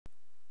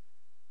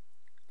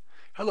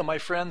Hello, my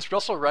friends.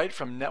 Russell Wright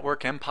from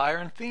Network Empire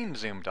and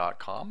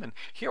ThemeZoom.com, and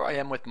here I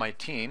am with my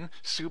team,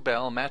 Sue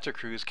Bell, Matt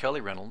Cruz,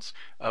 Kelly Reynolds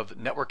of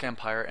Network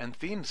Empire and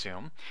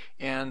ThemeZoom,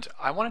 and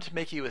I wanted to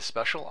make you a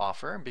special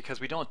offer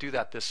because we don't do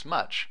that this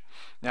much.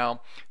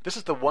 Now, this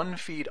is the one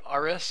feed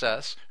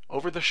RSS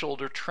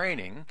over-the-shoulder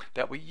training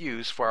that we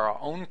use for our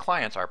own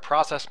clients, our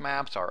process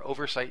maps, our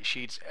oversight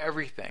sheets,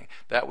 everything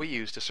that we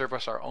use to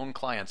service our own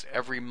clients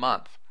every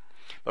month.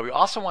 But we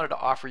also wanted to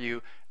offer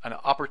you an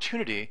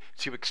opportunity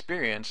to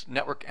experience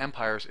Network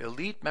Empire's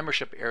elite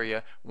membership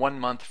area 1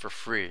 month for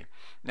free.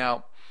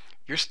 Now,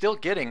 you're still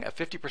getting a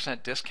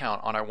 50%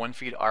 discount on our one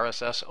feed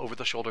RSS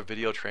over-the-shoulder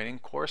video training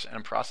course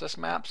and process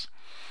maps.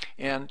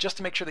 And just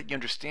to make sure that you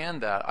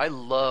understand that, I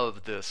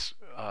love this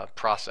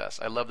process.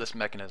 I love this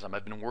mechanism.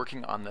 I've been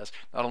working on this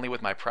not only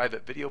with my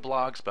private video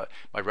blogs, but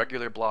my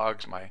regular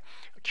blogs, my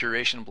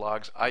curation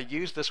blogs. I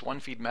use this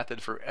one feed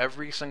method for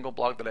every single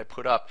blog that I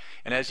put up,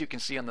 and as you can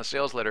see on the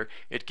sales letter,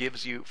 it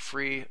gives you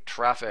free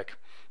traffic.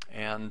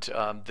 And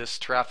this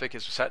traffic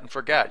is set and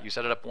forget. You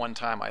set it up one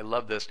time. I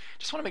love this.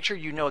 Just want to make sure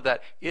you know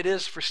that it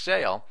is for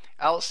sale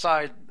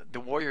outside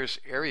the Warriors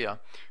area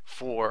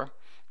for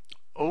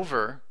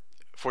over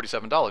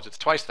 $47. It's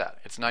twice that.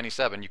 It's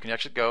 $97. You can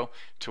actually go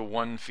to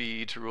one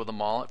feed to rule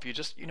them all if you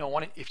just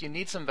if you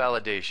need some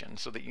validation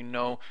so that you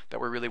know that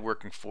we're really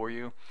working for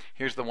you.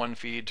 Here's the one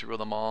feed to rule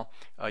them all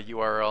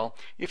URL.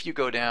 If you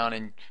go down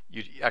and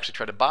you actually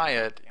try to buy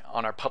it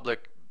on our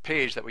public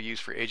page that we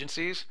use for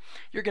agencies,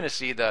 you're going to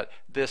see that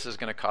this is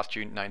going to cost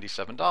you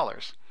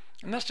 $97.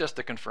 And that's just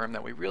to confirm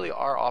that we really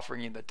are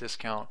offering you that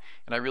discount,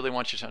 and I really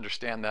want you to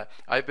understand that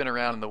I've been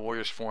around in the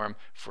Warriors Forum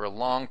for a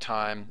long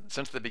time,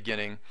 since the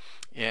beginning,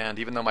 and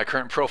even though my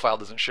current profile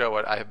doesn't show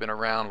it, I have been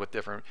around with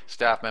different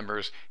staff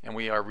members, and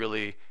we are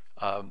really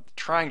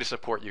trying to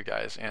support you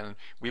guys, and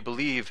we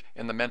believe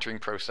in the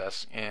mentoring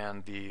process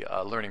and the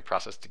learning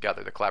process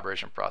together, the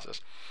collaboration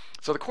process.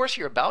 So the course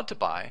you're about to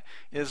buy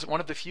is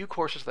one of the few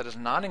courses that is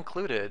not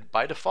included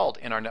by default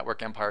in our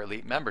Network Empire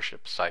Elite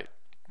membership site.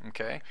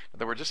 Okay, in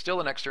other words, it's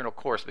still an external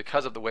course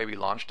because of the way we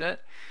launched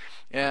it.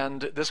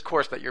 And this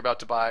course that you're about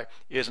to buy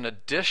is an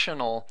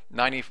additional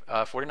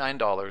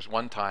 $49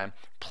 one time,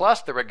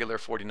 plus the regular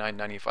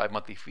 $49.95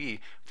 monthly fee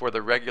for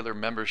the regular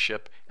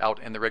membership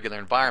out in the regular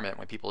environment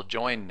when people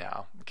join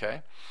now.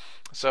 Okay,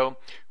 so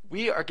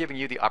we are giving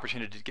you the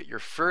opportunity to get your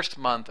first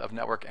month of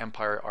Network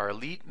Empire, our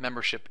elite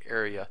membership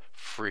area,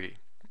 free.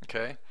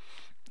 Okay.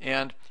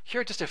 And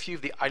here are just a few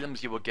of the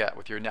items you will get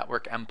with your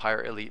Network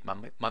Empire Elite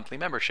monthly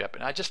membership.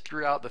 And I just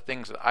threw out the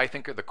things that I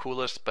think are the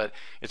coolest, but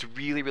it's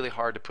really, really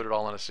hard to put it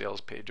all on a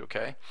sales page,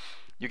 okay?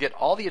 You get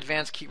all the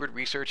advanced keyword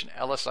research and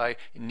LSI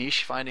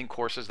niche finding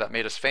courses that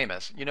made us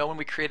famous. You know, when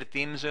we created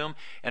ThemeZoom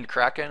and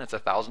Kraken, it's a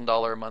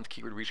 $1,000 a month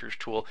keyword research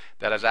tool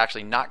that is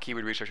actually not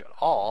keyword research at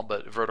all,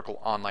 but vertical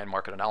online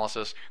market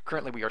analysis.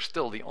 Currently, we are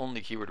still the only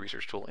keyword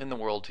research tool in the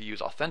world to use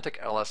authentic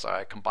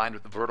LSI combined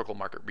with vertical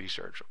market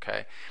research,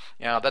 okay?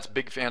 Now, that's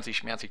big fancy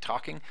schmancy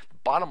talking. The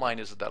bottom line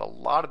is that a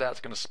lot of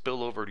that's going to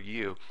spill over to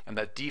you, and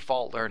that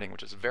default learning,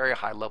 which is very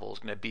high level, is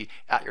going to be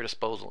at your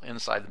disposal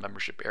inside the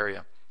membership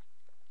area.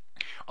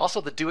 Also,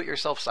 the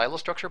do-it-yourself silo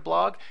structure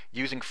blog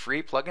using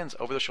free plugins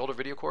over the shoulder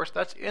video course,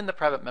 that's in the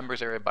private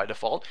members area by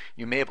default.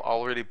 You may have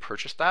already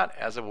purchased that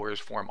as a Warriors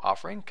Forum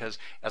offering because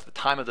at the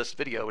time of this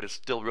video it is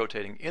still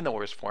rotating in the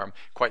Warriors Forum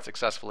quite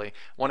successfully. I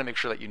want to make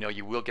sure that you know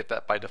you will get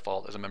that by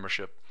default as a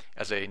membership,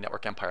 as a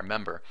Network Empire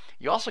member.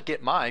 You also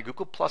get my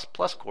Google++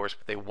 course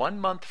with a 1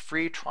 month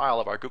free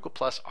trial of our Google+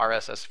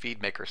 RSS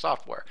feed maker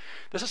software.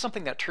 This is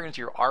something that turns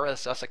your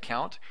RSS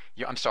account,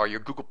 your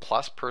Google+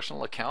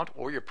 personal account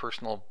or your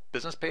personal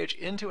business page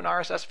into an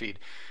RSS feed.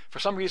 For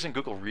some reason,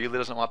 Google really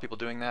doesn't want people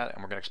doing that, and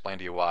we're going to explain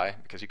to you why,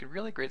 because you can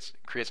really create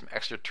some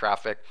extra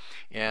traffic.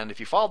 And if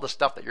you follow the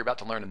stuff that you're about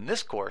to learn in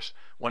this course,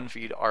 one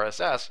feed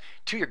RSS,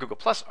 to your Google+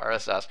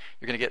 RSS,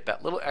 you're going to get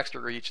that little extra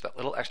reach, that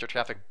little extra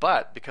traffic,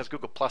 but because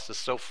Google+ is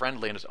so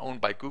friendly and is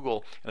owned by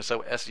Google and is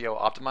so SEO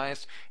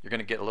optimized, you're going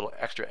to get a little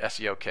extra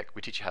SEO kick.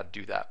 We teach you how to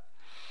do that.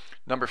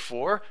 Number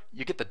 4,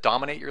 you get the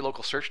Dominate Your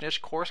Local Search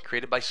Niche course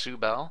created by Sue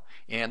Bell,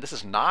 and this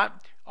is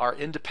not our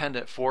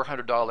independent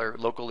 $400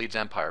 Local Leads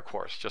Empire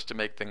course, just to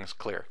make things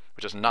clear,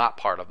 which is not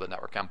part of the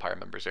Network Empire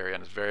members area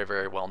and is very,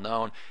 very well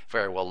known,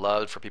 very well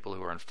loved for people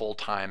who are in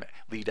full-time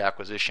lead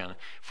acquisition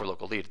for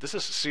local leads. This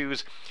is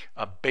Sue's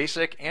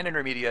basic and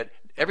intermediate,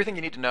 everything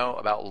you need to know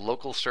about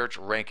local search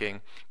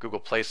ranking, Google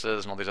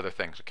Places, and all these other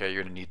things. Okay,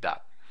 you're going to need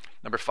that.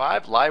 Number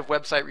 5, live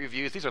website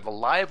reviews. These are the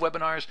live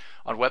webinars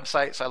on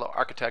website silo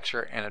architecture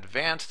and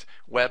advanced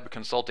web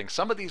consulting.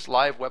 Some of these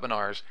live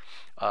webinars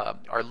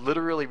are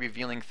literally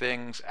revealing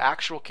things,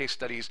 actual case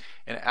studies,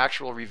 and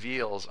actual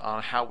reveals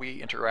on how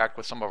we interact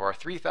with some of our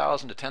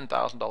 $3,000 to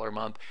 $10,000 a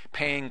month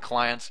paying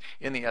clients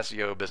in the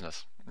SEO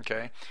business.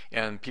 Okay,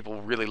 and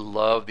people really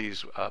love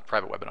these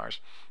private webinars.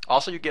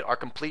 Also, you get our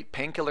complete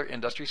painkiller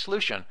industry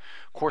solution,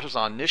 courses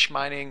on niche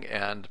mining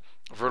and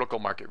vertical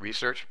market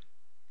research.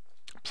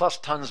 plus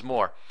tons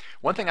more.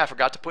 One thing I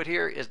forgot to put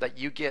here is that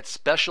you get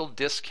special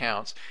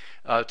discounts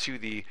to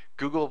the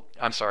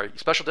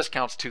special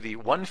discounts to the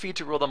one feed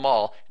to rule them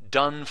all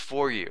done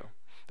for you.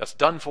 That's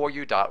done for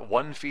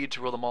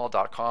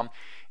you.onefeedtorulethemal.com.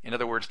 In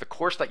other words, the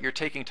course that you're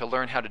taking to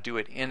learn how to do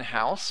it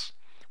in-house,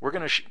 we're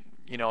going to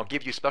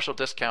give you special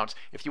discounts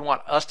if you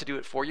want us to do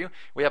it for you.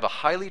 We have a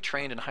highly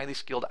trained and highly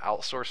skilled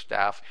outsourced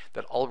staff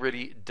that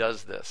already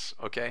does this,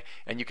 okay?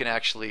 And you can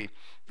actually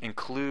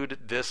include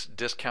this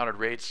discounted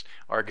rates.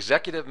 Our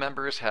executive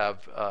members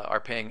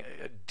are paying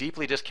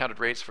deeply discounted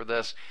rates for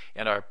this,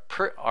 and our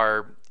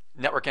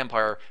Network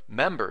Empire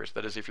members,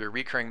 that is if you're a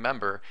recurring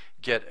member,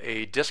 get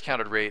a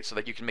discounted rate so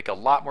that you can make a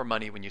lot more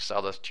money when you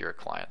sell this to your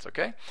clients,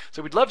 okay?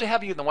 So we'd love to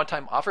have you in the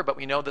one-time offer, but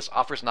we know this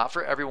offer is not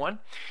for everyone.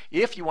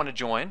 If you want to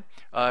join,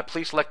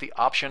 please select the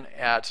option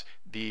at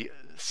the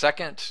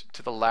second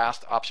to the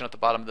last option at the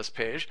bottom of this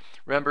page.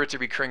 Remember, it's a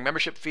recurring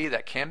membership fee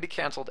that can be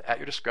canceled at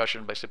your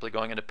discretion by simply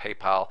going into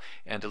PayPal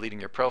and deleting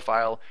your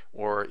profile.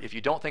 Or if you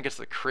don't think it's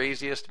the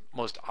craziest,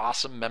 most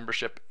awesome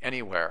membership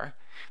anywhere,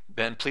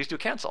 then please do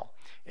cancel.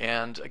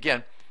 And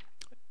again,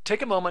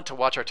 take a moment to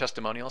watch our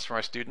testimonials from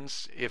our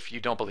students if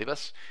you don't believe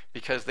us,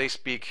 because they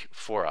speak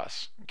for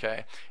us,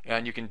 okay?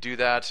 And you can do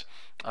that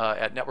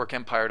at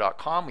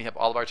networkempire.com. We have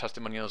all of our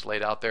testimonials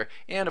laid out there.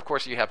 And of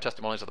course, you have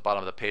testimonials at the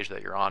bottom of the page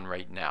that you're on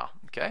right now,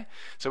 okay?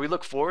 So we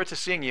look forward to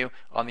seeing you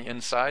on the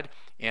inside,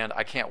 and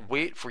I can't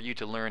wait for you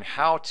to learn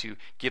how to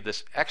give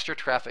this extra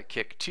traffic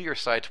kick to your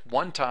site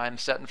one time,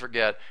 set and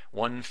forget,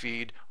 one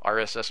feed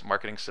RSS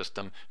marketing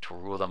system to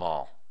rule them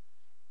all.